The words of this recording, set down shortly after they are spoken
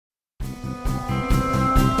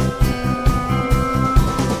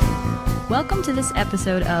Welcome to this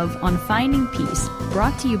episode of On Finding Peace,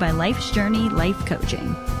 brought to you by Lifesjourney Life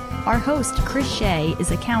Coaching. Our host, Chris Shea, is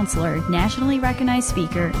a counselor, nationally recognized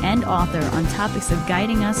speaker, and author on topics of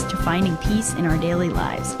guiding us to finding peace in our daily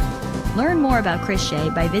lives. Learn more about Chris Shea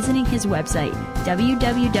by visiting his website,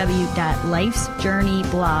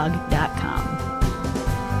 www.lifesjourneyblog.com.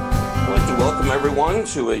 I'd like to welcome everyone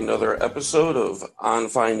to another episode of On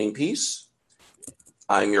Finding Peace.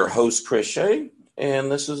 I'm your host, Chris Shea,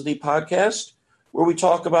 and this is the podcast where we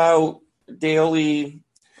talk about daily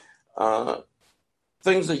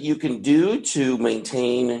things that you can do to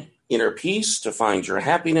maintain inner peace, to find your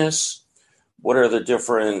happiness. What are the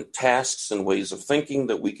different tasks and ways of thinking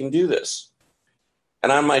that we can do this?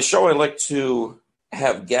 And on my show, I like to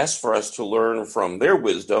have guests for us to learn from their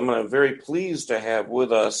wisdom, and I'm very pleased to have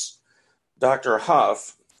with us Dr.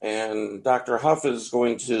 Huff. And Dr. Huff is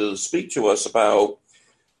going to speak to us about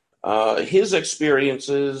his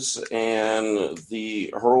experiences and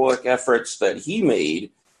the heroic efforts that he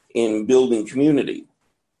made in building community.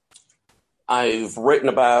 I've written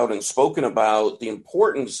about and spoken about the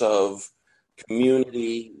importance of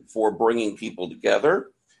community for bringing people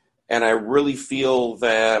together, and I really feel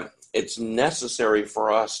that it's necessary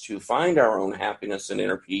for us to find our own happiness and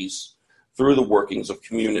inner peace through the workings of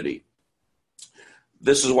community.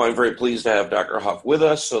 This is why I'm very pleased to have Dr. Huff with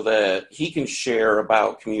us so that he can share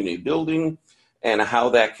about community building and how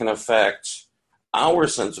that can affect our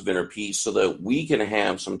sense of inner peace so that we can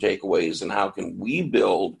have some takeaways and how can we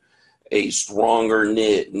build a stronger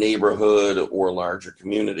knit neighborhood or larger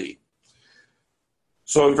community.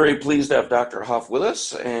 So I'm very pleased to have Dr. Huff with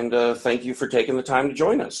us, and thank you for taking the time to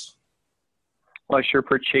join us. Well, I sure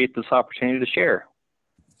appreciate this opportunity to share.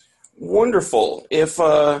 Wonderful. If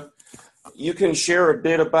you can share a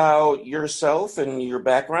bit about yourself and your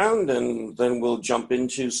background, and then we'll jump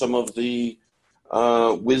into some of the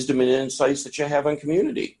wisdom and insights that you have on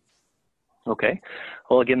community. Okay.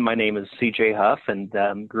 Well, again, my name is C.J. Huff, and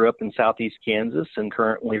grew up in southeast Kansas and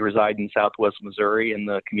currently reside in southwest Missouri in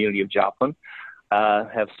the community of Joplin.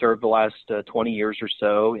 Have served the last 20 years or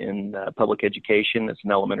so in public education as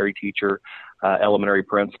an elementary teacher, elementary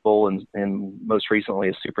principal, and most recently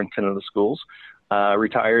as superintendent of the schools.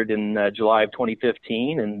 Retired in July of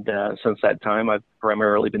 2015, and since that time, I've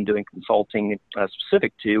primarily been doing consulting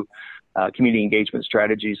specific to community engagement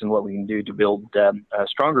strategies and what we can do to build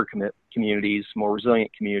stronger communities, more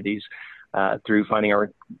resilient communities, through finding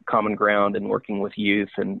our common ground and working with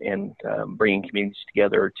youth and bringing communities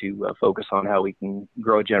together to focus on how we can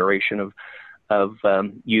grow a generation of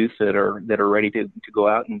youth that are ready to go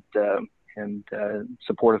out and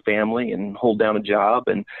support a family and hold down a job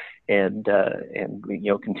and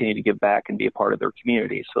continue to give back and be a part of their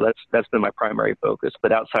community. So that's been my primary focus.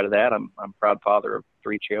 But outside of that, I'm a proud father of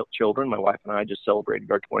 3 children. My wife and I just celebrated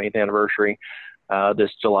our 20th anniversary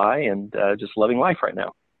this July, and just loving life right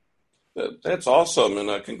now. That's awesome,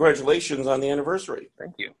 and congratulations on the anniversary.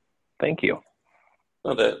 Thank you. Thank you.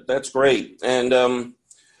 No, that's great. And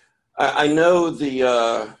I know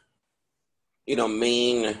the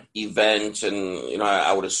main event, and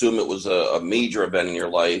I would assume it was a major event in your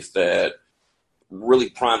life that really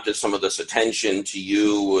prompted some of this attention to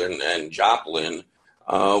you and Joplin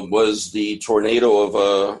was the tornado of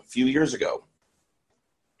a few years ago.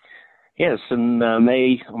 Yes, in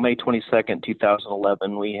May 22nd,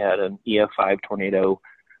 2011, we had an EF5 tornado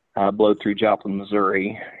blow through Joplin,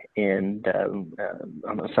 Missouri, and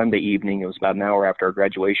on a Sunday evening, it was about an hour after our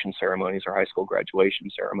graduation ceremonies, our high school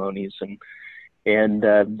graduation ceremonies, and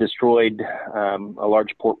destroyed a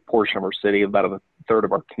large portion of our city. About a third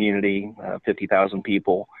of our community, 50,000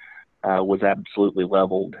 people, was absolutely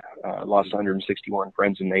leveled. Lost 161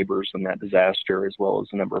 friends and neighbors in that disaster, as well as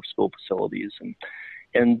a number of school facilities.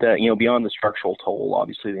 And beyond the structural toll,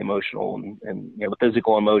 obviously the emotional and the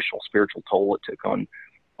physical, emotional, spiritual toll it took on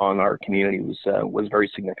our community was very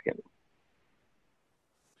significant.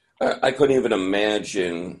 I couldn't even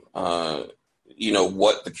imagine,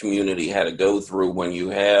 what the community had to go through when you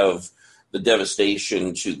have the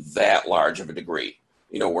devastation to that large of a degree.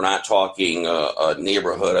 We're not talking a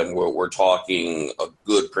neighborhood, and we're talking a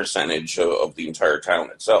good percentage of the entire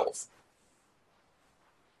town itself.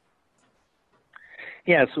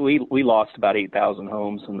 Yeah, so we lost about 8,000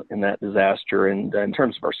 homes in that disaster. And in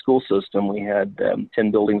terms of our school system, we had 10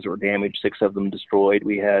 buildings that were damaged, 6 of them destroyed.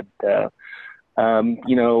 We had, about, I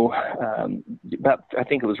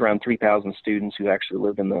think it was around 3,000 students who actually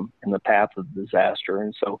lived in the path of the disaster.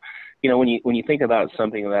 And so, when you think about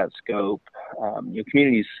something of that scope,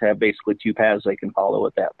 communities have basically 2 paths they can follow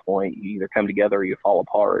at that point. You either come together or you fall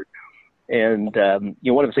apart. And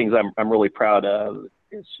one of the things I'm really proud of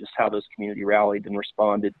is just how this community rallied and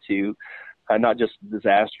responded to not just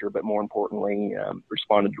disaster, but more importantly,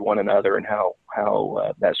 responded to one another, and how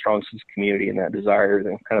that strong sense of community and that desire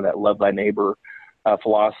and kind of that love thy neighbor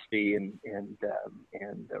philosophy, and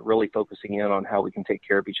really focusing in on how we can take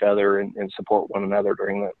care of each other and support one another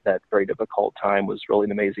during that very difficult time was really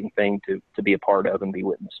an amazing thing to be a part of and be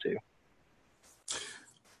witness to.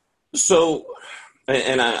 So,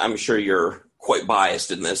 and I'm sure you're quite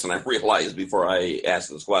biased in this, and I realized before I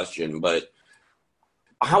asked this question, but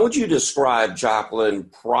how would you describe Joplin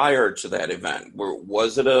prior to that event?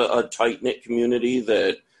 Was it a tight-knit community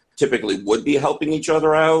that typically would be helping each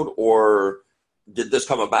other out, or did this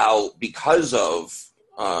come about because of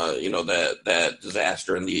that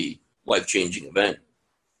disaster and the life-changing event?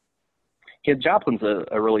 Yeah, Joplin's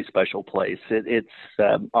a really special place. It's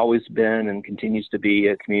always been and continues to be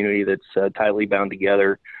a community that's tightly bound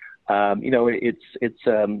together. It's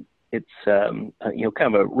kind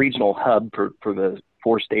of a regional hub for the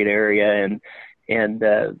four-state area, and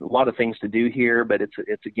a lot of things to do here. But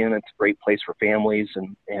it's a great place for families,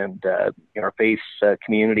 and our faith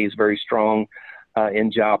community is very strong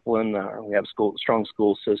in Joplin. We have strong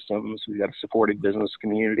school systems. We've got a supportive business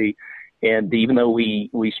community. And even though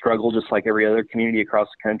we struggle just like every other community across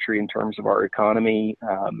the country in terms of our economy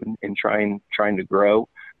and trying to grow,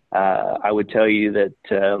 I would tell you that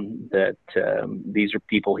these are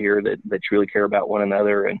people here that truly care about one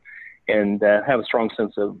another and have a strong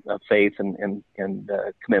sense of faith and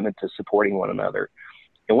commitment to supporting one another.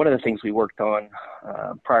 And one of the things we worked on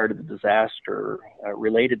prior to the disaster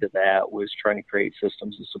related to that was trying to create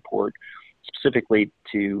systems of support, specifically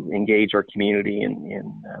to engage our community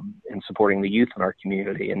in supporting the youth in our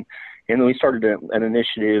community. And then we started an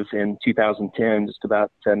initiative in 2010, just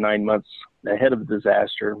about 9 months ahead of the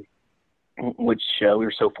disaster, which we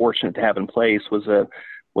were so fortunate to have in place, was a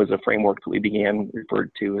framework that we began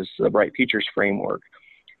referred to as the Bright Futures Framework.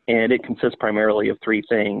 And it consists primarily of three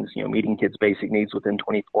things: meeting kids' basic needs within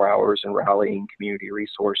 24 hours and rallying community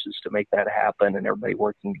resources to make that happen, and everybody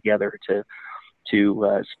working together to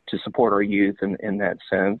support our youth in that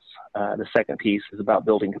sense. The second piece is about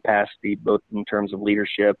building capacity, both in terms of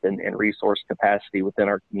leadership and resource capacity within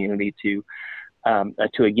our community to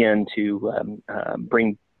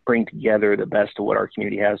bring together the best of what our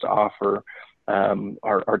community has to offer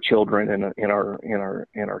our children in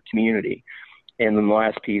our community. And then the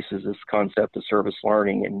last piece is this concept of service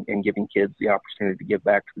learning and giving kids the opportunity to give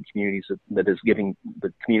back to the communities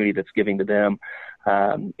the community that's giving to them,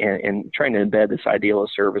 and trying to embed this ideal of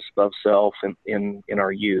service above self in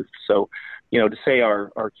our youth. So, to say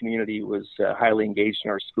our community was highly engaged in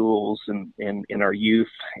our schools and in our youth,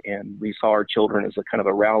 and we saw our children as a kind of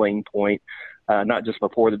a rallying point, not just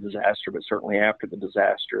before the disaster, but certainly after the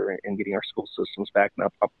disaster, and getting our school systems back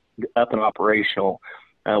up and operational,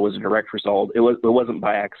 was a direct result. It wasn't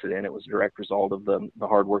by accident. It was a direct result of the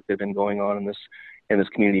hard work that's been going on in this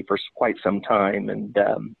community for quite some time, and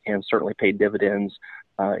certainly paid dividends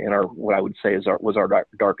in our, what I would say was our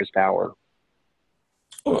darkest hour.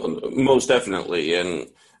 Well, most definitely. And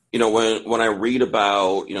when I read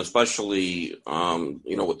about especially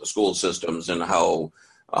with the school systems and how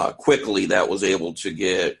quickly that was able to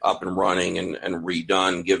get up and running and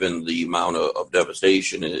redone, given the amount of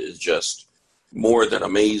devastation, is just more than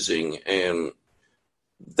amazing. And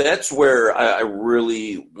that's where I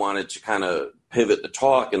really wanted to kind of pivot the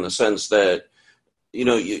talk, in the sense that,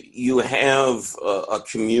 you have a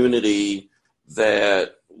community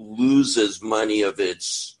that loses many of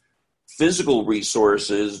its physical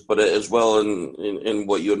resources, but as well in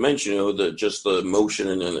what you had mentioned, just the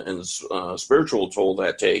emotion and spiritual toll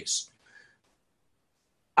that takes.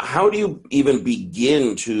 How do you even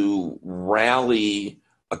begin to rally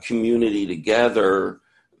a community together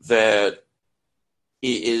that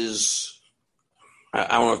is, I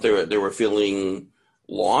don't know if they were feeling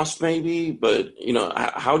lost maybe, but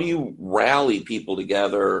how do you rally people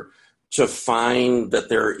together to find that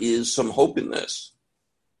there is some hope in this?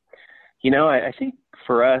 I think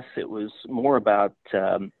for us it was more about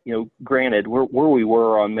granted where we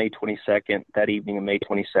were on May 22nd, that evening of May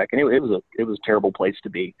 22nd, it was a terrible place to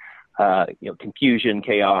be. Confusion,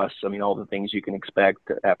 chaos, all the things you can expect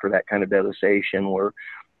after that kind of devastation were,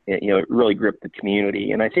 it really gripped the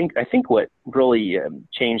community. And I think what really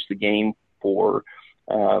changed the game for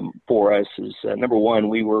us is, number one,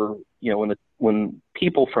 we were, when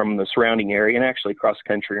people from the surrounding area and actually across the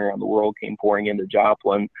country and around the world came pouring into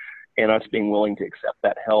Joplin, and us being willing to accept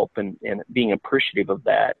that help and being appreciative of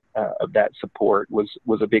that support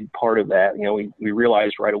was a big part of that. We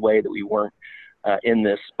realized right away that we weren't in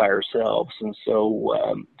this by ourselves. And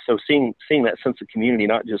so seeing that sense of community,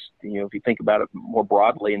 not just, if you think about it more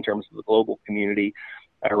broadly in terms of the global community,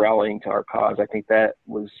 rallying to our cause. I think that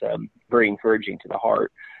was very encouraging to the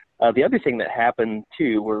heart. The other thing that happened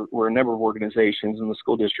too were a number of organizations, and the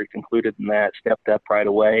school district included in that, stepped up right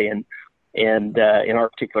away. And in our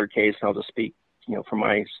particular case, and I'll just speak, from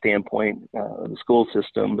my standpoint, the school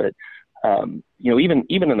system, but even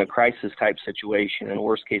in a crisis type situation, in a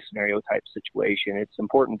worst case scenario type situation, it's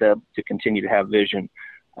important to continue to have vision.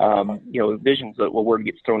 Vision's a word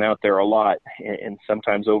gets thrown out there a lot and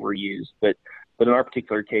sometimes overused, but in our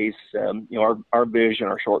particular case, our vision,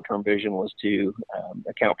 our short-term vision, was to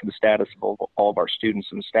account for the status of all of our students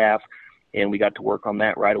and staff, and we got to work on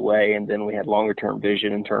that right away. And then we had longer-term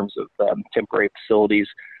vision in terms of temporary facilities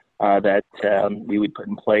that we would put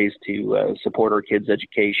in place to support our kids'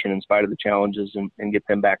 education in spite of the challenges and get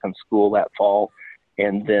them back on school that fall.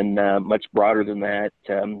 And then much broader than that,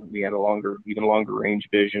 we had even longer range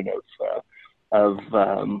vision of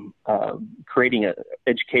creating an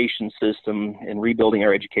education system and rebuilding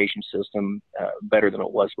our education system better than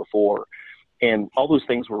it was before. And all those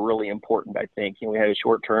things were really important, I think. We had a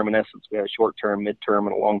short-term, in essence, we had a short-term, mid-term,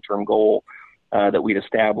 and a long-term goal that we'd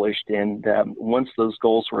established. And once those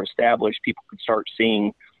goals were established, people could start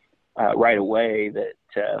seeing right away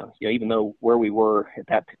that, even though where we were at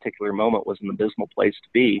that particular moment was an abysmal place to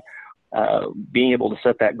be, being able to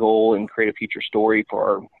set that goal and create a future story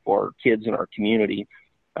for our kids in our community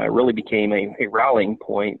really became a rallying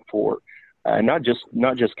point for not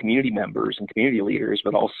just community members and community leaders,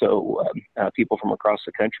 but also people from across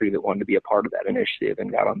the country that wanted to be a part of that initiative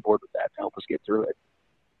and got on board with that to help us get through it.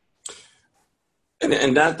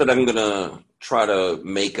 And not that I'm going to try to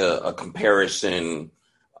make a comparison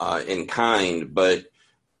in kind, but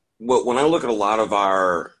when I look at a lot of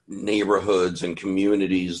our neighborhoods and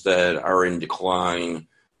communities that are in decline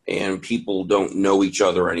and people don't know each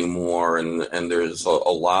other anymore, and there's a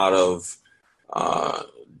lot of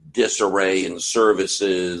disarray in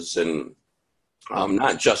services, and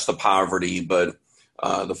not just the poverty, but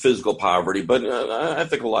the physical poverty, but I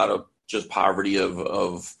think a lot of just poverty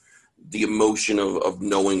of the emotion of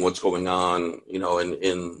knowing what's going on,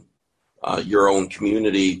 in your own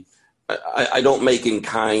community. I don't make in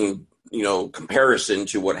kind, comparison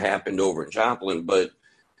to what happened over in Joplin, but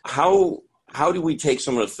how do we take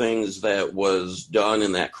some of the things that was done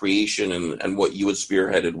in that creation and what you had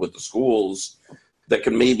spearheaded with the schools that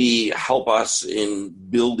can maybe help us in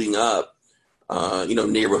building up,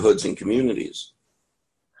 neighborhoods and communities?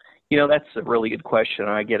 That's a really good question.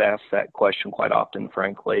 I get asked that question quite often,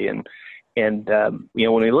 frankly. And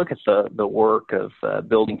when we look at the work of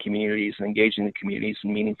building communities and engaging the communities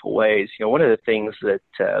in meaningful ways, one of the things that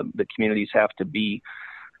the communities have to be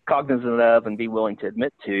cognizant of and be willing to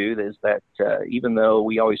admit to is that even though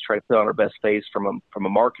we always try to put on our best face from a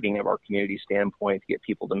marketing of our community standpoint to get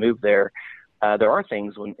people to move there, there are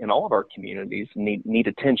things in all of our communities need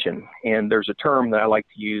attention. And there's a term that I like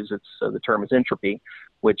to use. The term is entropy,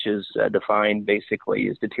 which is defined basically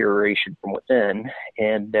as deterioration from within.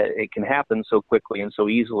 And it can happen so quickly and so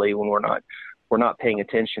easily when we're not paying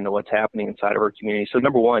attention to what's happening inside of our community. So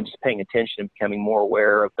number one, just paying attention and becoming more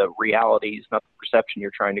aware of the realities, not the perception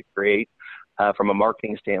you're trying to create from a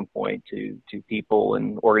marketing standpoint to people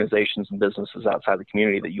and organizations and businesses outside the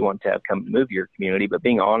community that you want to have come to move your community, but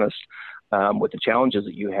being honest with the challenges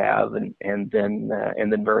that you have, and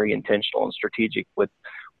then very intentional and strategic with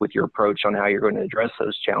your approach on how you're going to address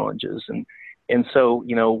those challenges. And so,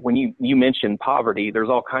 when you mentioned poverty, there's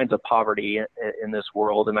all kinds of poverty in this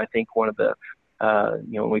world. And I think one of the,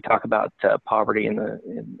 when we talk about poverty in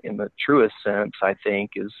the truest sense, I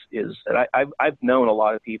think is that I've known a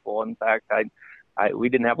lot of people. In fact, we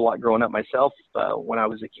didn't have a lot growing up myself when I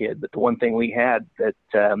was a kid, but the one thing we had that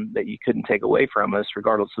you couldn't take away from us,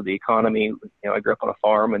 regardless of the economy, I grew up on a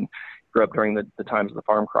farm and grew up during the times of the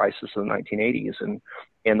farm crisis of the 1980s.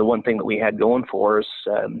 And the one thing that we had going for us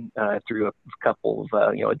through a couple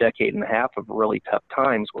of, a decade and a half of really tough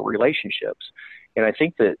times were relationships. And I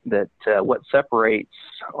think that what separates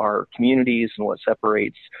our communities and what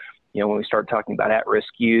separates, when we start talking about at-risk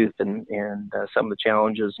youth and some of the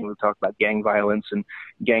challenges, and we talk about gang violence and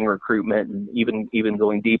gang recruitment, and even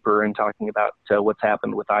going deeper and talking about what's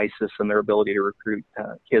happened with ISIS and their ability to recruit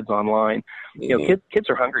kids online. Kids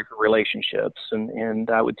are hungry for relationships, and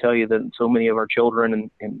I would tell you that so many of our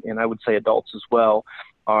children and I would say adults as well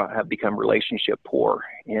have become relationship poor,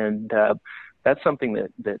 and that's something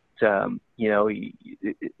that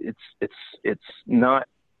it's not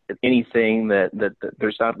anything that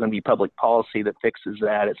there's not going to be public policy that fixes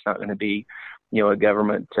that. It's not going to be, a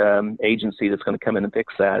government agency that's going to come in and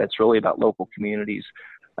fix that. It's really about local communities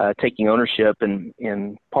taking ownership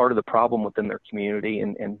and part of the problem within their community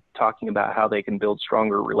and talking about how they can build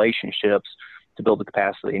stronger relationships build the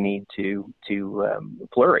capacity they need to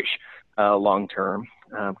flourish long term.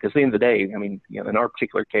 Because at the end of the day, I mean, in our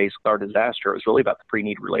particular case, with our disaster, it was really about the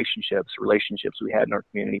pre-need relationships we had in our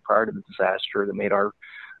community prior to the disaster that made our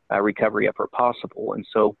recovery effort possible. And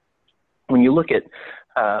so when you look at,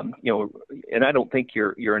 and I don't think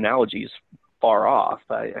your analogy is far off.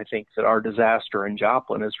 I think that our disaster in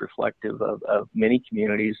Joplin is reflective of many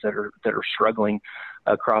communities that are struggling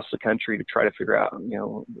across the country to try to figure out,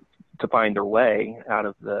 to find their way out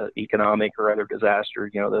of the economic or other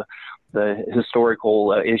disaster, the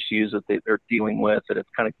historical issues that they're dealing with that have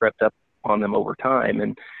kind of crept up on them over time.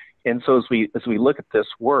 And so as we look at this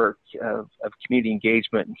work of community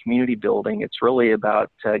engagement and community building, it's really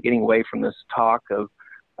about getting away from this talk of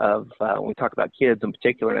when we talk about kids in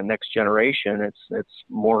particular and the next generation.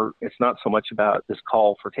 It's not so much about this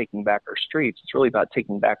call for taking back our streets. It's really about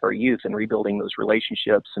taking back our youth and rebuilding those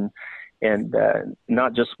relationships and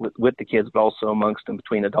not just with the kids, but also amongst and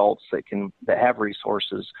between adults that have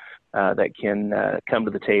resources that can come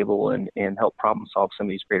to the table and help problem solve some of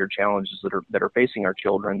these greater challenges that are facing our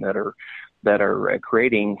children that are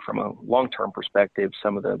creating, from a long-term perspective,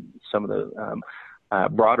 some of the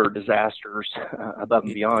broader disasters above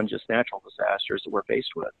and beyond just natural disasters that we're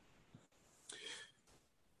faced with.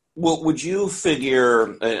 Well, would you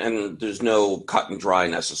figure, and there's no cut and dry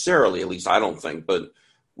necessarily, at least I don't think, but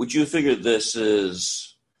would you figure this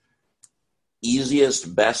is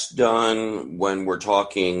easiest, best done when we're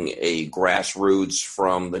talking a grassroots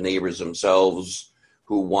from the neighbors themselves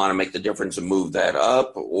who want to make the difference and move that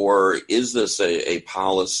up? Or is this a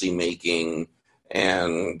policy making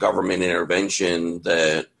and government intervention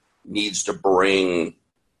that needs to bring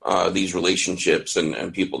these relationships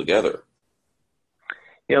and people together?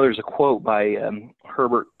 There's a quote by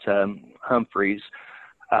Herbert Humphreys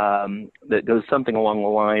that goes something along the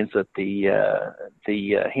lines that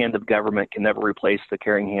the hand of government can never replace the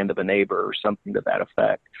caring hand of a neighbor, or something to that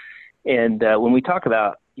effect. And when we talk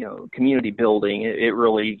about community building, it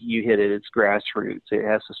really, you hit it, it's grassroots. It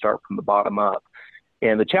has to start from the bottom up.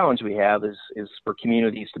 And the challenge we have is for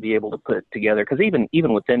communities to be able to put together, because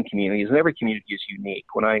even within communities, and every community is unique.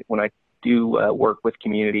 When I do work with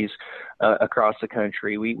communities across the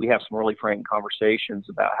country, we have some really frank conversations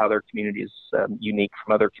about how their community is unique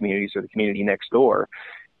from other communities or the community next door.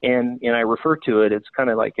 And I refer to it, it's kind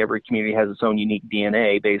of like every community has its own unique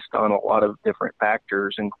DNA based on a lot of different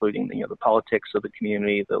factors, including the politics of the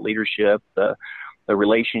community, the leadership, the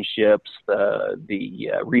relationships,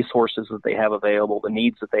 the resources that they have available, the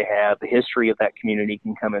needs that they have, the history of that community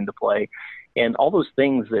can come into play, and all those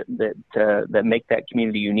things that make that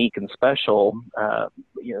community unique and special.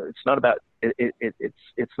 It's not about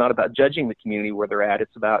it's not about judging the community where they're at.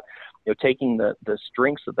 It's about taking the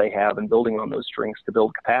strengths that they have and building on those strengths to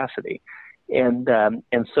build capacity. And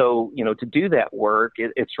so, to do that work,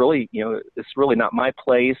 it's really not my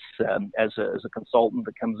place as a consultant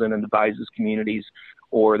that comes in and advises communities,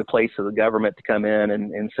 or the place of the government to come in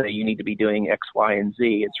and say, you need to be doing X, Y, and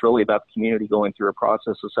Z. It's really about the community going through a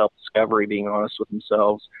process of self-discovery, being honest with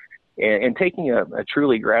themselves, and taking a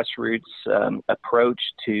truly grassroots approach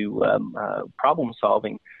to problem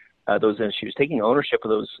solving those issues, taking ownership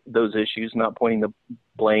of those issues, not pointing the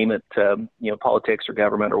blame at politics or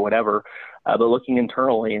government or whatever, but looking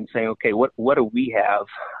internally and saying, okay, what do we have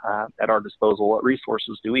at our disposal? What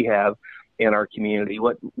resources do we have in our community?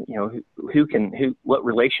 What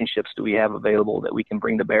relationships do we have available that we can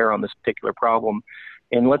bring to bear on this particular problem?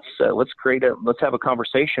 And let's have a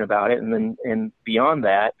conversation about it. And beyond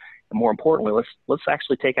that, and more importantly, let's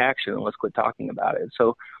actually take action and let's quit talking about it.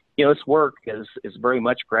 So, this work is very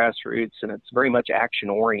much grassroots, and it's very much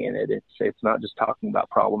action oriented. It's not just talking about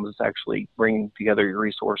problems; it's actually bringing together your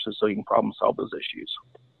resources so you can problem solve those issues.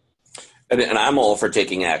 And I'm all for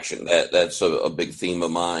taking action. That's a big theme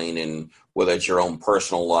of mine, and whether it's your own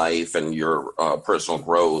personal life and your personal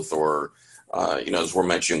growth, or as we're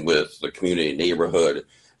mentioning with the community and neighborhood.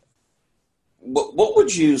 What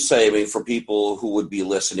would you say, for people who would be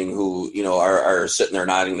listening, who, are sitting there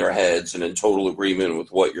nodding their heads and in total agreement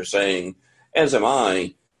with what you're saying, as am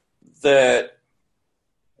I, that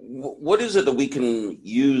what is it that we can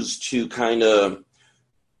use to kind of,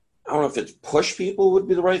 I don't know if it's push people would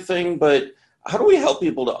be the right thing, but how do we help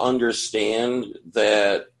people to understand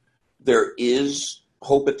that there is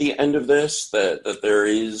hope at the end of this, that there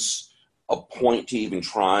is a point to even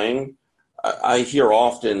trying? I hear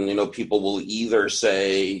often, people will either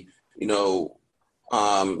say, we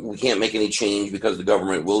can't make any change because the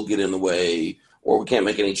government will get in the way, or we can't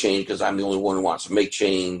make any change because I'm the only one who wants to make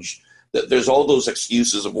change. There's all those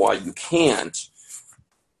excuses of why you can't.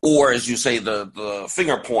 Or, as you say, the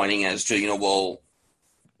finger pointing as to,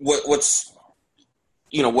 what's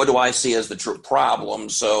what do I see as the true problem?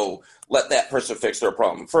 So let that person fix their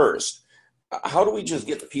problem first. How do we just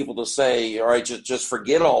get the people to say, all right, just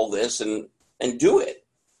forget all this and do it?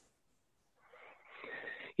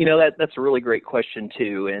 That's a really great question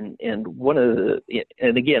too. And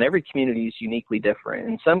again, every community is uniquely different.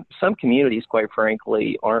 And some communities, quite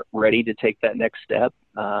frankly, aren't ready to take that next step.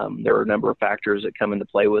 There are a number of factors that come into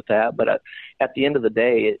play with that. But at the end of the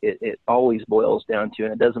day, it always boils down to,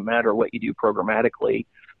 and it doesn't matter what you do programmatically,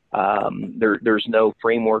 there's no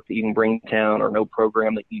framework that you can bring to town or no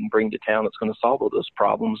program that you can bring to town that's going to solve all those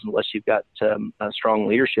problems unless you've got a strong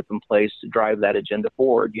leadership in place to drive that agenda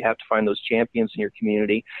forward. You have to find those champions in your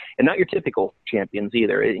community, and not your typical champions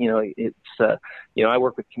either. I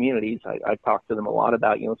work with communities. I talk to them a lot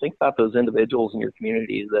about, think about those individuals in your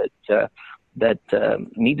community that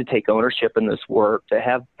need to take ownership in this work, to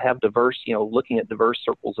have diverse, looking at diverse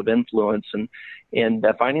circles of influence and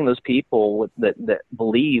finding those people that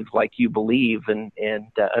believe like you believe and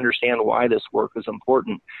understand why this work is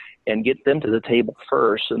important, and get them to the table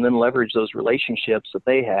first, and then leverage those relationships that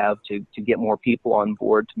they have to get more people on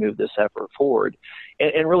board to move this effort forward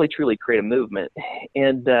and really truly create a movement.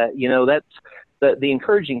 And, that's, the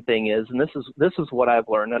encouraging thing is, and this is what I've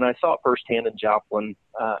learned, and I saw it firsthand in Joplin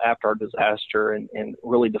after our disaster, and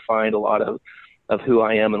really defined a lot of who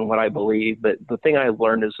I am and what I believe. But the thing I've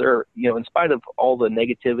learned is in spite of all the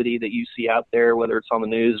negativity that you see out there, whether it's on the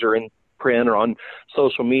news or in print or on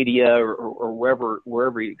social media or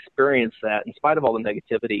wherever you experience that, in spite of all the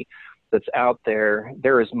negativity that's out there,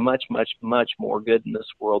 there is much, much, much more good in this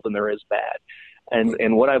world than there is bad.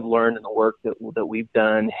 And what I've learned in the work that we've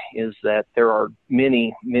done is that there are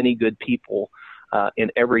many, many good people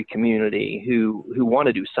in every community who want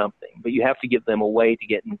to do something, but you have to give them a way to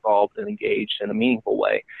get involved and engaged in a meaningful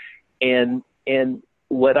way. And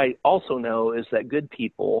what I also know is that good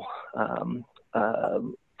people from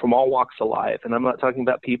all walks of life, and I'm not talking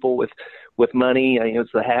about people with money,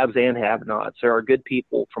 it's the haves and have-nots. There are good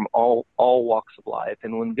people from all walks of life.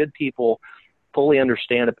 And when good people fully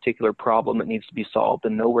understand a particular problem that needs to be solved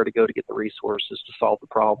and know where to go to get the resources to solve the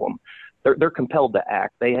problem, they're compelled to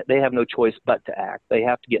act. They have no choice but to act. They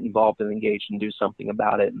have to get involved and engaged and do something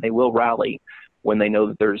about it. And they will rally when they know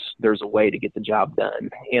that there's a way to get the job done.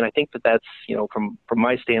 And I think that's, from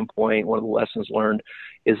my standpoint, one of the lessons learned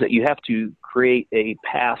is that you have to create a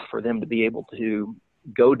path for them to be able to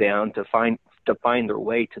go down to find their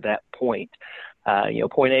way to that point.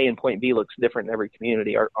 Point A and point B looks different in every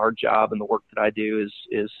community. Our job and the work that I do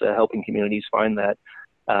is helping communities find that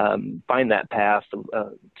path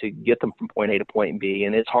to get them from point A to point B.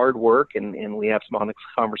 And it's hard work, and we have some honest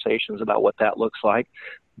conversations about what that looks like.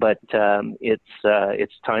 But it's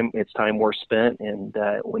time well spent. And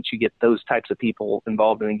once you get those types of people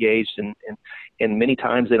involved and engaged, and many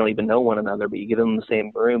times they don't even know one another, but you get them in the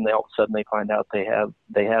same room, all of a sudden they find out they have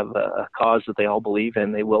a cause that they all believe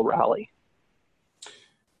in. They will rally.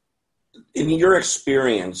 In your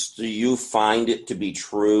experience, do you find it to be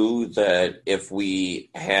true that if we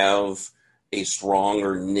have a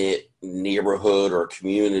stronger knit neighborhood or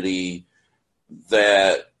community,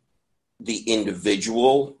 that the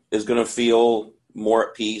individual is going to feel more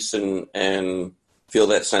at peace and feel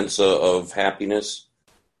that sense of happiness?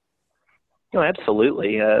 No,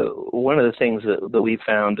 absolutely. One of the things that we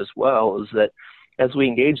found as well is that as we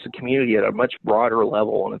engage the community at a much broader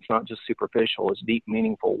level, and it's not just superficial, it's deep,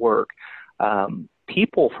 meaningful work,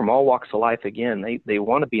 people from all walks of life, again, they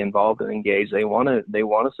want to be involved and engaged. They want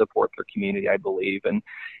to support their community, I believe. And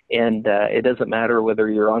it doesn't matter whether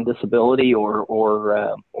you're on disability or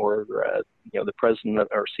the president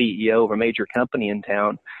or CEO of a major company in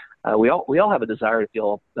town. We all have a desire to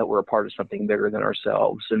feel that we're a part of something bigger than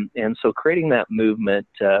ourselves. And so creating that movement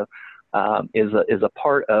is a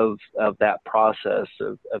part of that process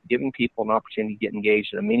of giving people an opportunity to get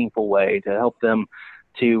engaged in a meaningful way, to help them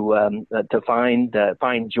to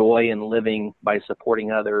find joy in living by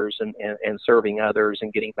supporting others and serving others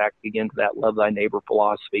and getting back again to that love thy neighbor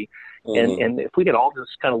philosophy. Mm-hmm. And if we could all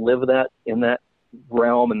just kind of live that in that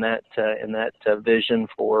realm and that vision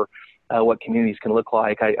for what communities can look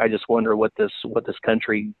like, I just wonder what this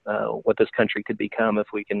country could become if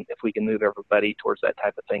we can move everybody towards that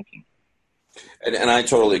type of thinking. And I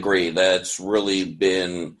totally agree. That's really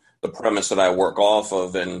been the premise that I work off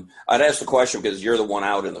of. And I'd ask the question because you're the one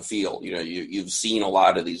out in the field. You've seen a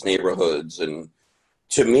lot of these neighborhoods, and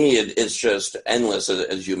to me, it's just endless.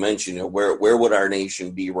 As you mentioned, where would our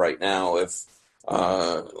nation be right now if,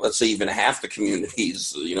 let's say, even half the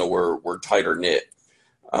communities, were tighter knit?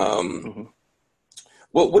 Mm-hmm.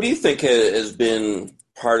 What do you think has been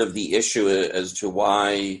part of the issue as to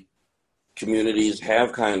why communities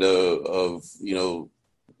have kind of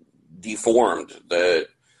deformed. That,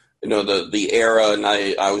 the era, and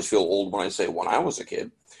I always feel old when I say when I was a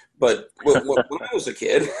kid, but when I was a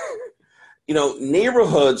kid,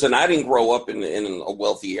 neighborhoods, and I didn't grow up in a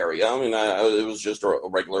wealthy area. I mean, it was just a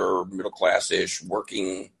regular middle class-ish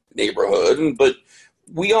working neighborhood, but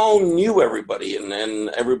we all knew everybody, and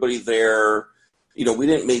then everybody there, we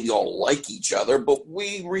didn't maybe all like each other, but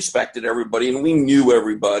we respected everybody, and we knew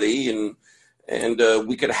everybody, and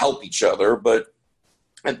we could help each other. But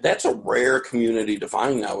that's a rare community to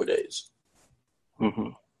find nowadays. Mm-hmm.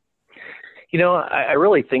 I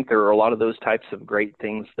really think there are a lot of those types of great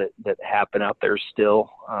things that happen out there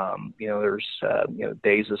still. There's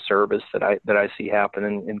days of service that I see happen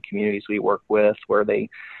in communities we work with, where they,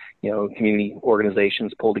 community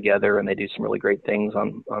organizations pull together and they do some really great things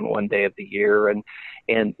on one day of the year. And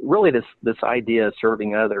really this idea of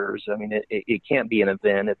serving others, I mean, it can't be an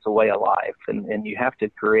event, it's a way of life. And you have to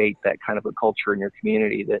create that kind of a culture in your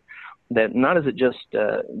community that not is it just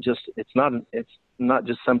it's not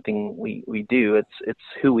just something we do, it's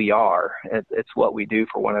who we are. It's what we do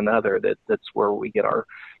for one another. That's where we get our,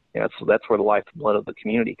 so that's where the lifeblood of the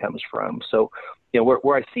community comes from. So,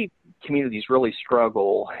 where I see communities really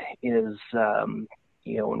struggle is,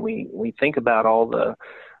 when we think about all the,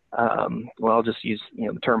 I'll just use,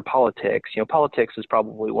 the term politics. Politics is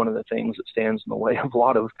probably one of the things that stands in the way of a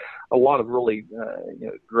lot of really,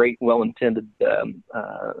 great, well-intended,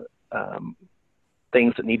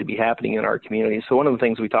 things that need to be happening in our community. So one of the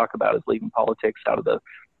things we talk about is leaving politics out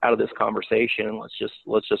of this conversation. Let's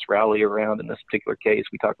just rally around. In this particular case,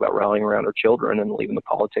 we talk about rallying around our children and leaving the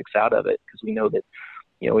politics out of it, because we know that,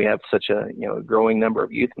 we have such a, growing number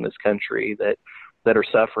of youth in this country that are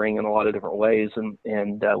suffering in a lot of different ways. And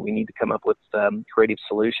we need to come up with creative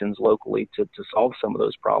solutions locally to solve some of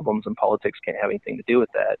those problems, and politics can't have anything to do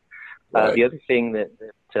with that. Right. The other thing that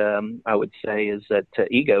I would say is that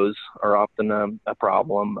egos are often a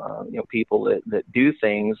problem. People that do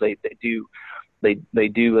things, they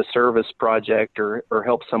do a service project or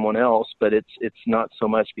help someone else, but it's not so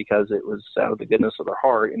much because it was out of the goodness of their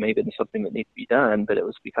heart. It may have been something that needed to be done, but it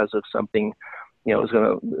was because of something, it was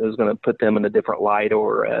going to put them in a different light,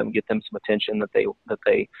 or get them some attention that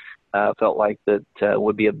they felt like that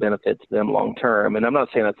would be of benefit to them long term. And I'm not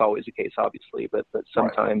saying that's always the case, obviously, but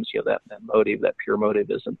sometimes, right, that motive, that pure motive,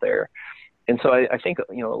 isn't there. And so I think,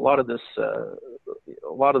 a lot of this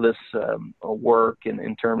work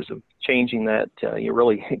in terms of changing that, you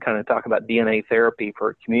really kind of talk about DNA therapy for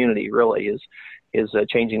a community, really is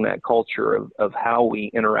changing that culture of how we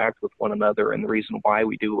interact with one another, and the reason why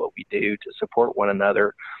we do what we do to support one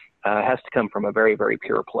another has to come from a very, very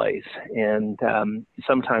pure place. And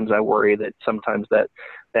sometimes I worry that sometimes that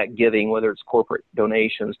giving, whether it's corporate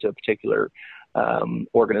donations to a particular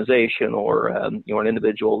organization, or an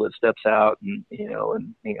individual that steps out and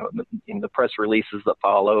the press releases that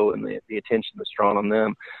follow and the attention that's drawn on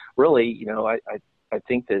them, really, I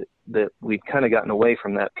think that we've kind of gotten away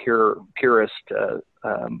from that purest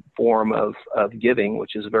form of giving,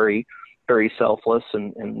 which is very, very selfless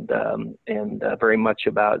and very much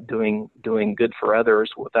about doing good for others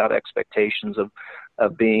without expectations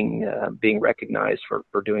of being recognized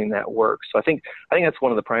for doing that work. So I think that's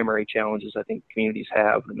one of the primary challenges I think communities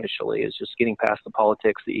have initially, is just getting past the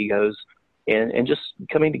politics, the egos, and just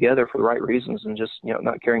coming together for the right reasons, and just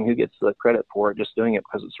not caring who gets the credit for it, just doing it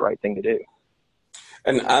because it's the right thing to do.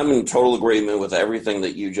 And I'm in total agreement with everything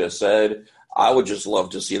that you just said. I would just love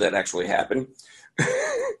to see that actually happen.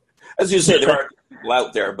 As you said, there are people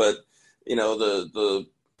out there, but the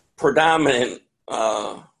predominant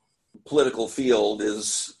political field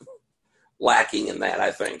is lacking in that,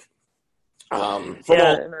 I think. And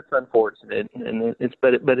that's unfortunate, and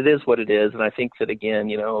but it is what it is. And I think that, again,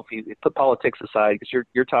 if you put politics aside, because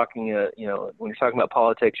you're talking, when you're talking about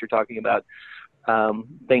politics, you're talking about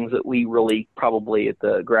things that we really probably at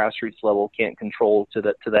the grassroots level can't control to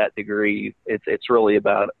that degree. It's really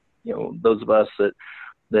about those of us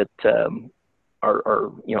that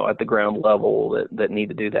are at the ground level that need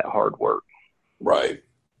to do that hard work. Right.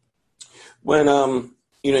 When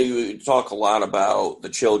you talk a lot about the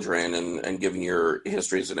children and given your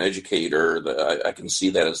history as an educator, I can see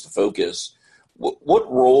that as the focus.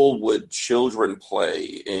 What role would children play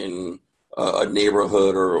in a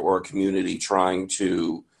neighborhood or a community trying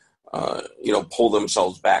to pull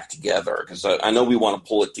themselves back together? Because I know we want to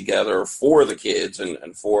pull it together for the kids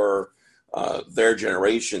and for their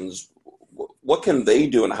generations. What can they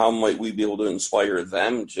do, and how might we be able to inspire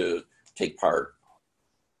them to take part?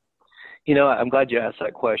 I'm glad you asked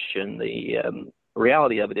that question. The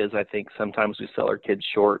reality of it is, I think sometimes we sell our kids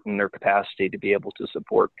short in their capacity to be able to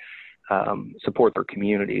support support their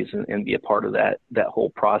communities and be a part of that whole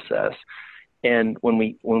process. And when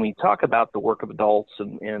we talk about the work of adults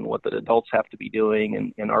and what the adults have to be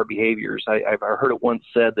doing and our behaviors, I've heard it once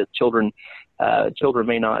said that children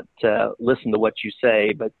may not listen to what you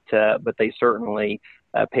say, but they certainly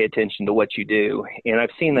pay attention to what you do. And I've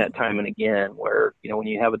seen that time and again, where when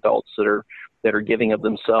you have adults that are giving of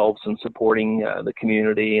themselves and supporting the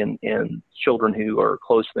community and children who are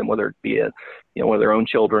close to them, whether it be one of their own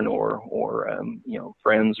children or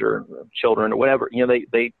friends or children or whatever,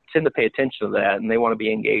 they tend to pay attention to that and they want to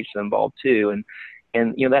be engaged and involved too. And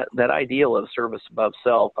that ideal of service above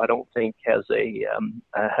self, I don't think has a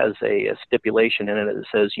stipulation in it that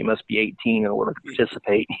says you must be 18 in order to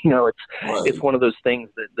participate. It's one of those things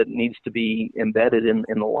that needs to be embedded in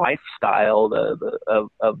the lifestyle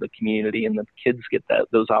of the community, and the kids get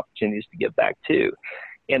those opportunities to give back too.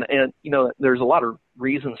 And there's a lot of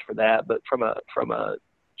reasons for that, but from a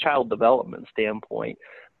child development standpoint,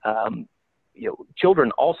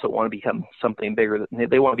 children also want to become something bigger.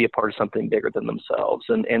 They want to be a part of something bigger than themselves.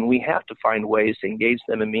 And we have to find ways to engage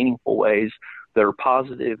them in meaningful ways that are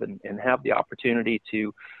positive and have the opportunity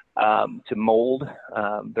to mold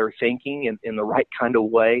their thinking in the right kind of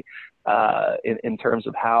way in terms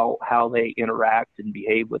of how they interact and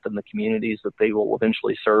behave within the communities that they will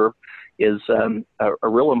eventually serve is a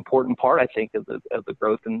real important part, I think, of the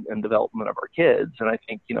growth and development of our kids. And I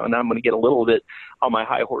think, and I'm going to get a little bit on my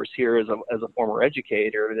high horse here as a former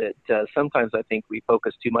educator, that sometimes I think we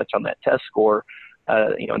focus too much on that test score,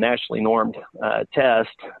 nationally normed test,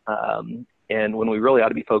 and when we really ought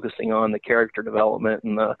to be focusing on the character development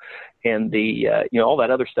and the all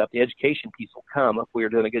that other stuff. The education piece will come if we are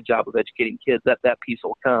doing a good job of educating kids. That piece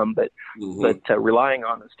will come, but relying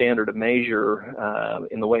on the standard of measure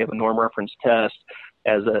in the way of a norm reference test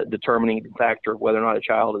as a determining factor of whether or not a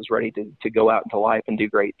child is ready to go out into life and do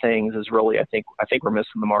great things is really, I think we're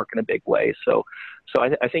missing the mark in a big way. So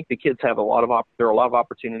I think the kids have there are a lot of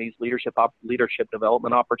opportunities, leadership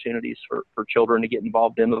development opportunities for children to get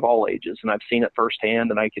involved in of all ages. And I've seen it firsthand,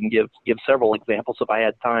 and I can give several examples if I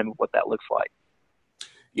had time of what that looks like.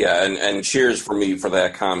 Yeah, and cheers for me for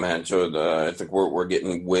that comment. I think we're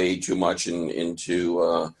getting way too much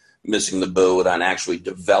into missing the boat on actually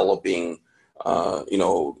developing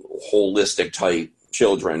holistic type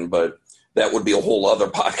children, but that would be a whole other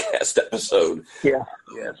podcast episode. Yeah.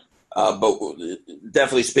 Yes. But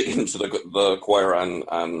definitely speaking to the choir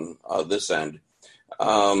on this end.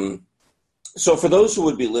 So for those who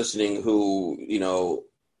would be listening who,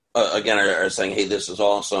 again, are saying, hey, this is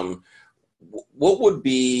awesome, what would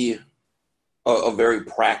be a very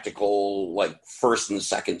practical, like, first and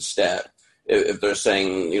second step if they're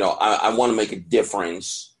saying, I want to make a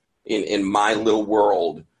difference in my little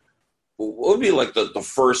world? What would be like the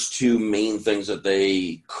first two main things that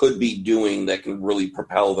they could be doing that can really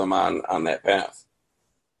propel them on that path?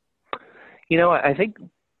 I think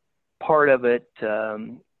part of it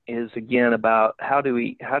is, again, about how do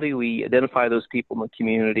we identify those people in the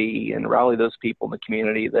community and rally those people in the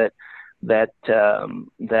community that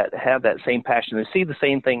have that same passion, that see the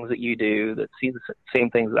same things that you do, that see the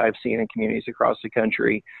same things that I've seen in communities across the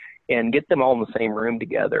country, and get them all in the same room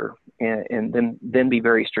together, and then be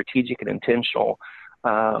very strategic and intentional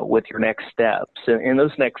with your next steps. And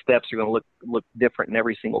those next steps are going to look different in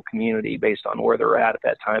every single community based on where they're at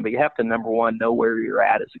that time. But you have to, number one, know where you're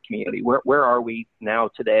at as a community. Where are we now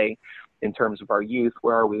today in terms of our youth?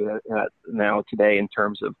 Where are we at now today in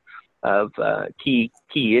terms of key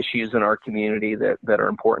issues in our community that are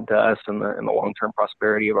important to us and the long-term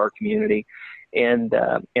prosperity of our community? And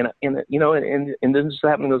then just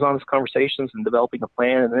having those honest conversations and developing a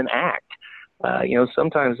plan and then act.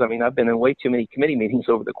 Sometimes, I've been in way too many committee meetings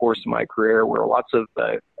over the course of my career where lots of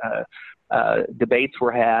debates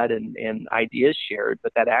were had and ideas shared,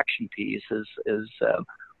 but that action piece is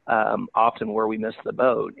often where we miss the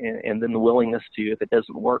boat. And then the willingness to, if it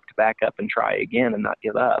doesn't work, to back up and try again and not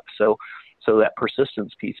give up. So that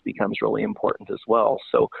persistence piece becomes really important as well.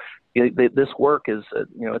 So this work is,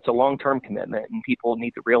 it's a long-term commitment, and people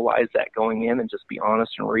need to realize that going in and just be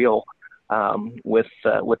honest and real with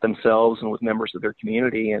themselves and with members of their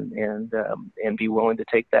community, and be willing to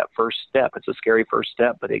take that first step. It's a scary first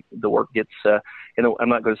step, but the work gets. I'm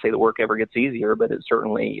not going to say the work ever gets easier, but it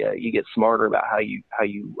certainly you get smarter about how you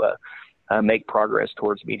make progress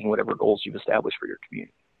towards meeting whatever goals you've established for your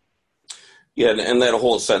community. Yeah, and that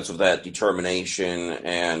whole sense of that determination,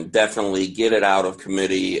 and definitely get it out of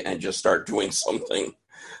committee and just start doing something.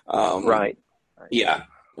 Right. Yeah,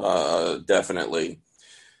 definitely.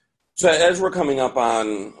 So as we're coming up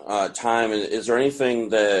on time, is there anything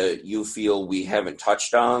that you feel we haven't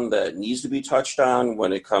touched on that needs to be touched on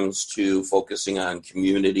when it comes to focusing on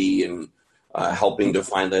community and helping to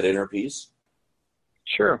find that inner peace?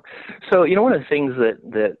 Sure. So, one of the things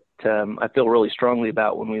that I feel really strongly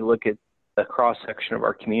about when we look at a cross-section of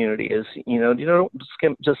our community is, you don't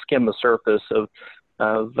just skim the surface of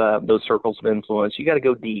those circles of influence. You got to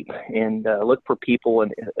go deep and look for people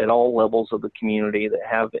at all levels of the community that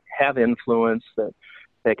have influence, that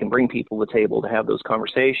can bring people to the table to have those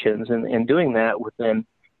conversations, and doing that within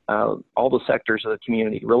all the sectors of the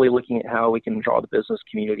community, really looking at how we can draw the business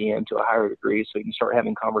community in to a higher degree so we can start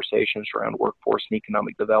having conversations around workforce and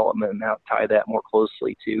economic development, and how to tie that more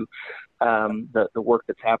closely to the work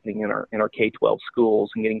that's happening in our K-12 schools,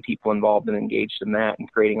 and getting people involved and engaged in that,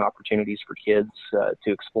 and creating opportunities for kids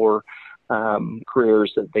to explore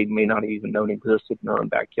careers that they may not have even known existed in their own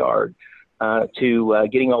backyard. To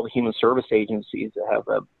getting all the human service agencies that have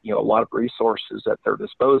a lot of resources at their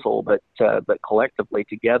disposal, but collectively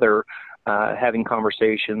together having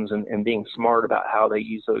conversations and being smart about how they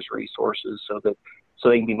use those resources so they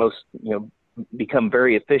can be become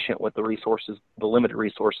very efficient with the limited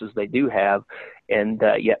resources they do have, and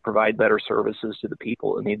yet provide better services to the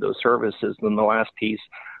people that need those services. And then the last piece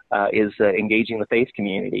is engaging the faith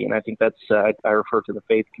community. And I think that's, I refer to the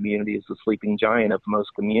faith community as the sleeping giant of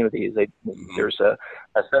most communities. There's a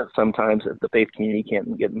sense sometimes that the faith community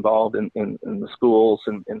can't get involved in the schools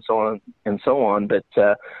and so on. But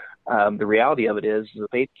the reality of it is the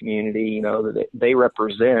faith community, that they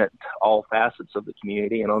represent all facets of the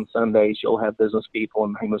community. And on Sundays, you'll have business people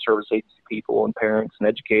and human service agency people and parents and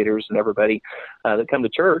educators and everybody that come to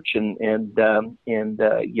church and getting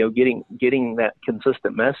that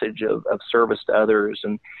consistent message of service to others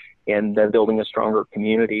and building a stronger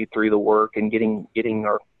community through the work, and getting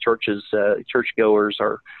our churches, churchgoers,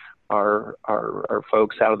 our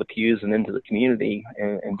folks out of the pews and into the community,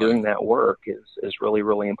 and doing that work is really,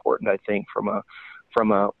 really important, I think, from a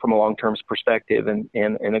long-term perspective, and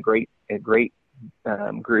a great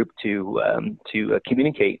group to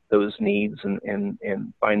communicate those needs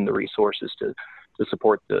and find the resources to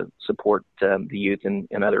support the youth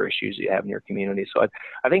and other issues you have in your community. So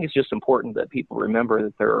I think it's just important that people remember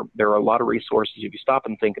that there are a lot of resources if you stop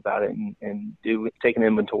and think about it and take an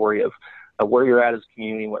inventory of where you're at as a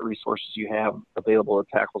community, what resources you have available to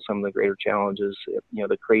tackle some of the greater challenges,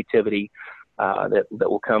 the creativity that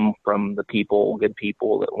will come from the good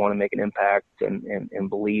people that want to make an impact and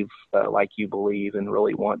believe like you believe, and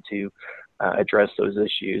really want to address those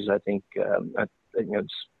issues. I think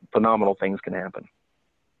phenomenal things can happen.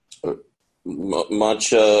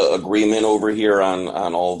 Much agreement over here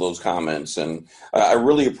on all of those comments, and I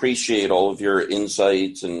really appreciate all of your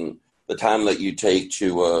insights and the time that you take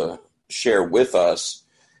to share with us.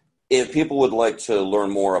 If people would like to learn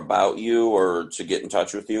more about you or to get in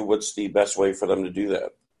touch with you, what's the best way for them to do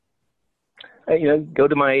that? Go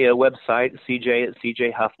to my website,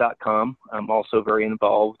 cj@cjhuff.com. I'm also very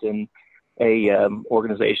involved in a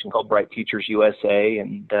organization called Bright Futures USA,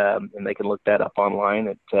 and they can look that up online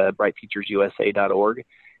at brightfuturesusa.org,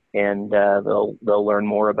 and they'll learn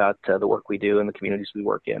more about the work we do and the communities we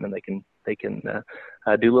work in, and they can do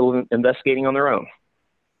a little investigating on their own.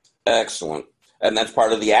 Excellent. And that's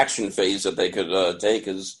part of the action phase that they could take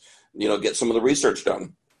is, get some of the research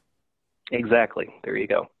done. Exactly. There you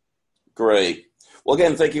go. Great. Well,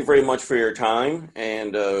 again, thank you very much for your time,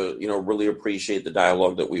 and, really appreciate the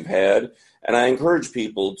dialogue that we've had. And I encourage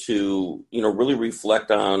people to, really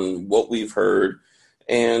reflect on what we've heard,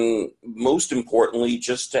 and most importantly,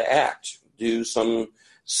 just to act. Do some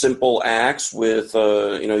simple acts with,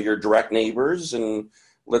 your direct neighbors, and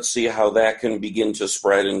let's see how that can begin to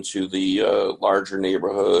spread into the larger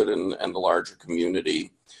neighborhood and the larger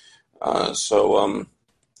community. So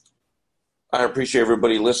I appreciate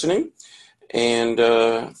everybody listening. And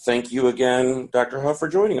thank you again, Dr. Huff, for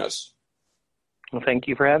joining us. Well, thank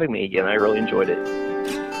you for having me again. I really enjoyed it.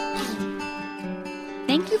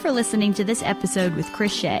 Thank you for listening to this episode with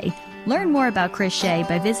Chris Shea. Learn more about Chris Shea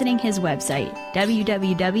by visiting his website,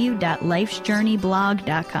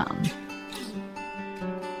 www.lifesjourneyblog.com.